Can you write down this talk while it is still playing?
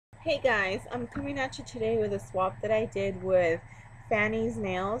Hey guys, I'm coming at you today with a swap that I did with Fanny's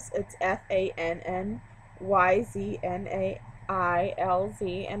Nails. It's fANNyznaILz,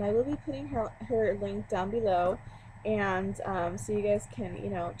 and I will be putting her link down below, and so you guys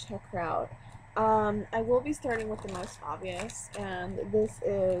can check her out. I will be starting with the most obvious, and this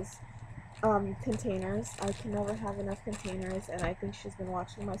is containers. I can never have enough containers, and I think she's been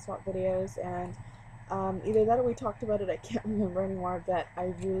watching my swap videos, and either that or we talked about it, I can't remember anymore, but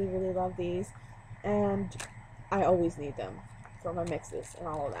I really, really love these, and I always need them for my mixes and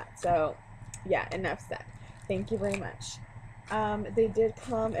all of that. So, yeah, enough said. Thank you very much. They did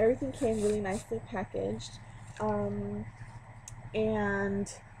come, everything came really nicely packaged, and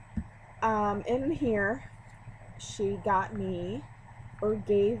in here, she got me, or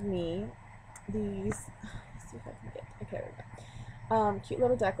gave me, these, let's see if I can get, okay, there we go. Cute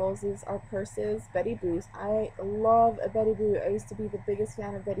little decals. These are purses, Betty Boos. I love a Betty Boo. I used to be the biggest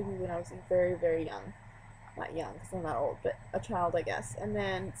fan of Betty Boo when I was very, very young. Not young, because I'm not old, but a child, I guess. And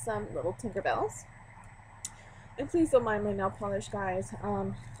then some little Tinkerbells. And please don't mind my nail polish, guys.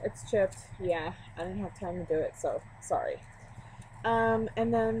 It's chipped. Yeah, I didn't have time to do it, so sorry. And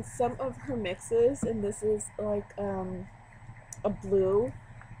then some of her mixes, and this is like a blue,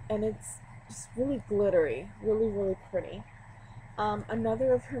 and it's just really glittery, really, really pretty.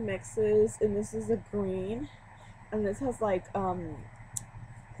 Another of her mixes, and this is a green, and this has like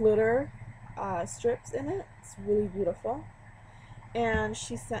glitter strips in it. It's really beautiful. And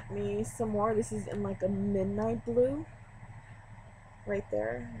she sent me some more. This is in like a midnight blue right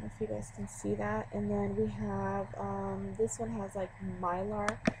there. I don't know if you guys can see that. And then we have this one has like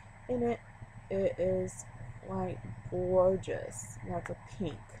mylar in it. It is like gorgeous. That's a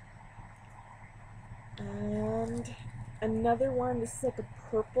pink. And another one, this is like a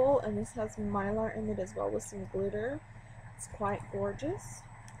purple, and this has mylar in it as well with some glitter. It's quite gorgeous.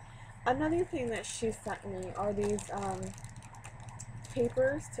 Another thing that she sent me are these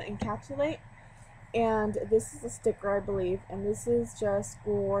papers to encapsulate, and this is a sticker, I believe, and this is just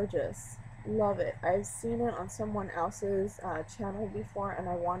gorgeous. Love it. I've seen it on someone else's channel before, and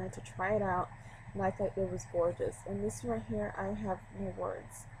I wanted to try it out, and I thought it was gorgeous. And this right here, I have no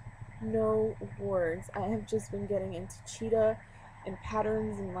words. No words. I have just been getting into cheetah and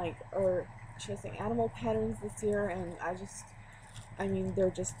patterns, and like, or should I say animal patterns this year, and I mean, they're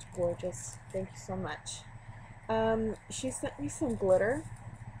just gorgeous. Thank you so much. She sent me some glitter.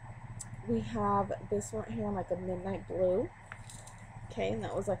 We have this one here, like a midnight blue. Okay, and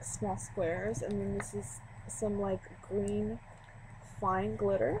that was like small squares, and then this is some like green fine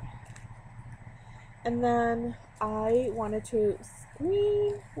glitter. And then I wanted to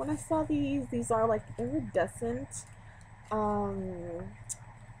scream when I saw these. These are like iridescent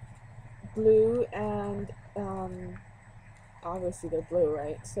blue, and obviously they're blue,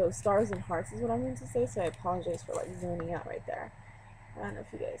 right? So stars and hearts is what I meant to say, so I apologize for like zooming out right there. I don't know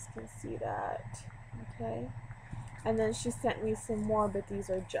if you guys can see that. Okay. And then she sent me some more, but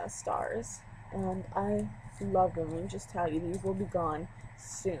these are just stars, and I love them. Let me just tell you, these will be gone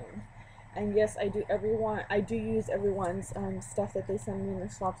soon. And yes, I do use everyone's stuff that they send me in their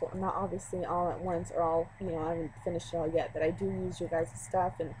swaps. Well, not obviously all at once, or all, I haven't finished it all yet, but I do use your guys'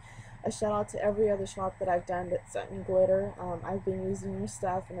 stuff. And a shout out to every other shop that I've done that sent me glitter. I've been using your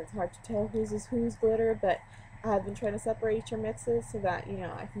stuff, and it's hard to tell whose is whose glitter, but I've been trying to separate your mixes so that,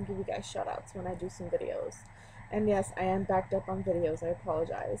 I can give you guys shout outs when I do some videos. And yes, I am backed up on videos. I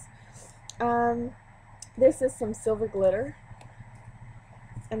apologize. This is some silver glitter.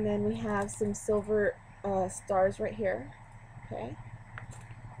 And then we have some silver stars right here. Okay.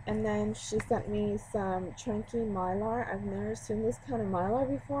 And then she sent me some chunky mylar. I've never seen this kind of mylar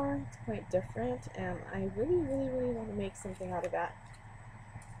before. It's quite different, and I really, really, really want to make something out of that.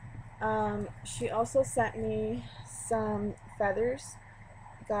 She also sent me some feathers.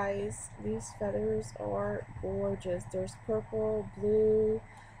 Guys, these feathers are gorgeous. There's purple, blue,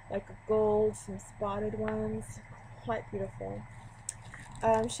 like a gold, some spotted ones. Quite beautiful.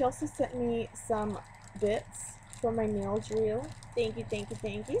 She also sent me some bits for my nail drill. Thank you, thank you,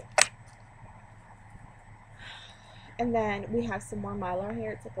 thank you. And then we have some more mylar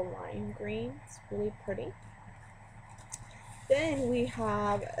here. It's like a lime green. It's really pretty. Then we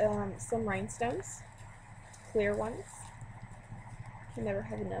have some rhinestones, clear ones. Can never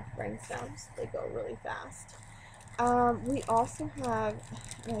have enough rhinestones. They go really fast. We also have,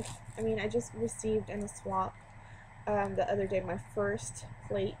 I just received in a swap the other day my first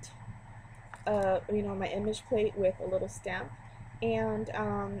plate, my image plate with a little stamp. And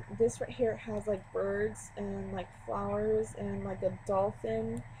this right here has like birds and like flowers and like a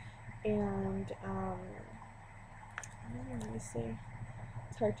dolphin and let me see,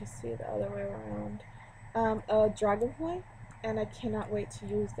 hard to see the other way around. A dragonfly, and I cannot wait to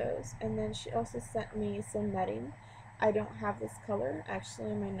use those. And then she also sent me some netting. I don't have this color.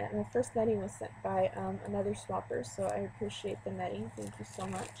 Actually, my first netting was sent by another swapper, so I appreciate the netting. Thank you so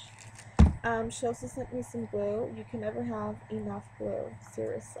much. She also sent me some glue. You can never have enough glue,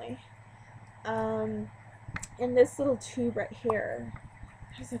 seriously. In this little tube right here,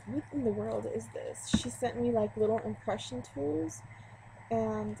 I was like, what in the world is this? She sent me like little impression tools,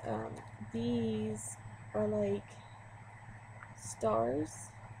 and these are like stars,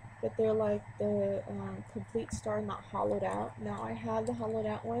 but they're like the complete star, not hollowed out. Now I have the hollowed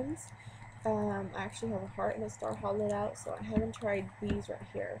out ones. I actually have a heart and a star hollowed out, so I haven't tried these right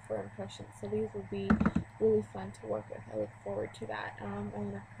here for impressions. So these will be really fun to work with. I look forward to that,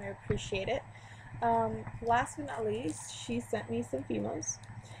 and I appreciate it. Last but not least, she sent me some Fimos,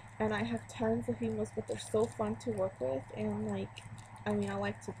 and I have tons of Fimos, but they're so fun to work with, and like, I mean, I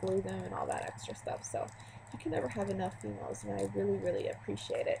like to glue them and all that extra stuff, so you can never have enough Fimos, and I really, really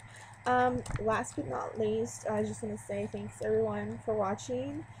appreciate it. Last but not least, I just want to say thanks everyone for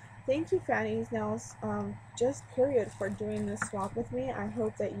watching. Thank you, fANNyznaILz, just period, for doing this swap with me. I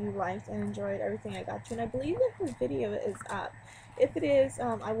hope that you liked and enjoyed everything I got you, and I believe that her video is up. If it is,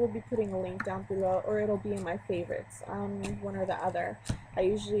 I will be putting a link down below, or it'll be in my favorites, one or the other. I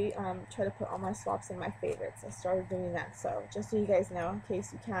usually try to put all my swaps in my favorites. I started doing that, so just so you guys know, in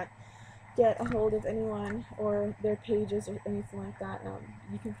case you can't get a hold of anyone or their pages or anything like that,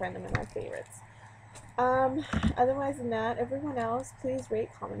 you can find them in my favorites. Otherwise than that, everyone else, please rate,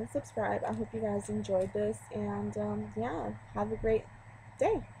 comment, and subscribe. I hope you guys enjoyed this, and yeah, have a great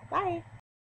day. Bye!